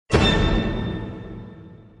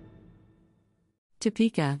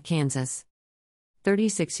Topeka, Kansas.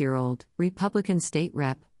 36-year-old Republican State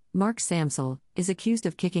Rep. Mark Samsel is accused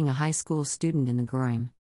of kicking a high school student in the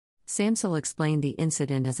groin. Samsel explained the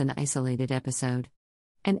incident as an isolated episode.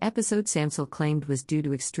 An episode Samsel claimed was due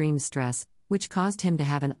to extreme stress, which caused him to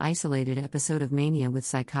have an isolated episode of mania with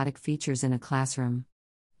psychotic features in a classroom.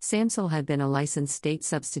 Samsel had been a licensed state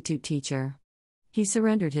substitute teacher. He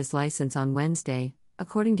surrendered his license on Wednesday,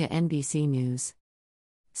 according to NBC News.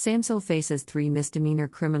 Samsel faces 3 misdemeanor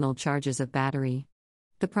criminal charges of battery.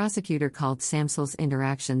 The prosecutor called Samsel's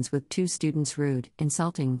interactions with 2 students rude,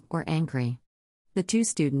 insulting, or angry. The 2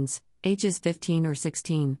 students, ages 15 or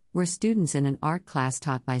 16, were students in an art class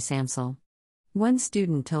taught by Samsel. One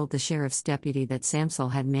student told the sheriff's deputy that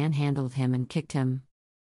Samsel had manhandled him and kicked him.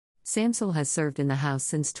 Samsel has served in the House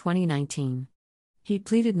since 2019. He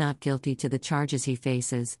pleaded not guilty to the charges he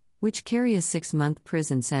faces, which carry a 6-month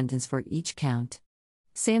prison sentence for each count.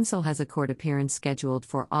 Samsel has a court appearance scheduled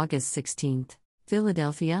for August 16,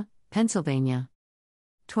 Philadelphia, Pennsylvania.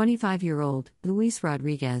 25-year-old Luis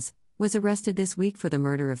Rodriguez was arrested this week for the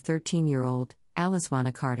murder of 13-year-old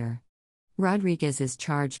Aliswana Carter. Rodriguez is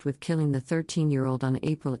charged with killing the 13-year-old on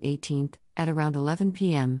April 18 at around 11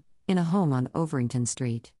 p.m. in a home on Overington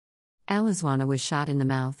Street. Aliswana was shot in the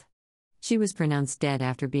mouth. She was pronounced dead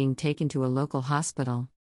after being taken to a local hospital.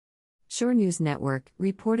 Shore News Network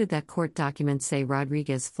reported that court documents say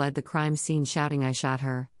Rodriguez fled the crime scene shouting, I shot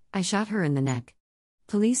her in the neck."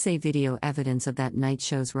 Police say video evidence of that night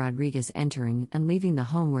shows Rodriguez entering and leaving the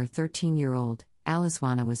home where 13-year-old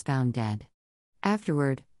Aliswana was found dead.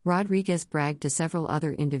 Afterward, Rodriguez bragged to several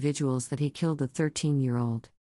other individuals that he killed the 13-year-old.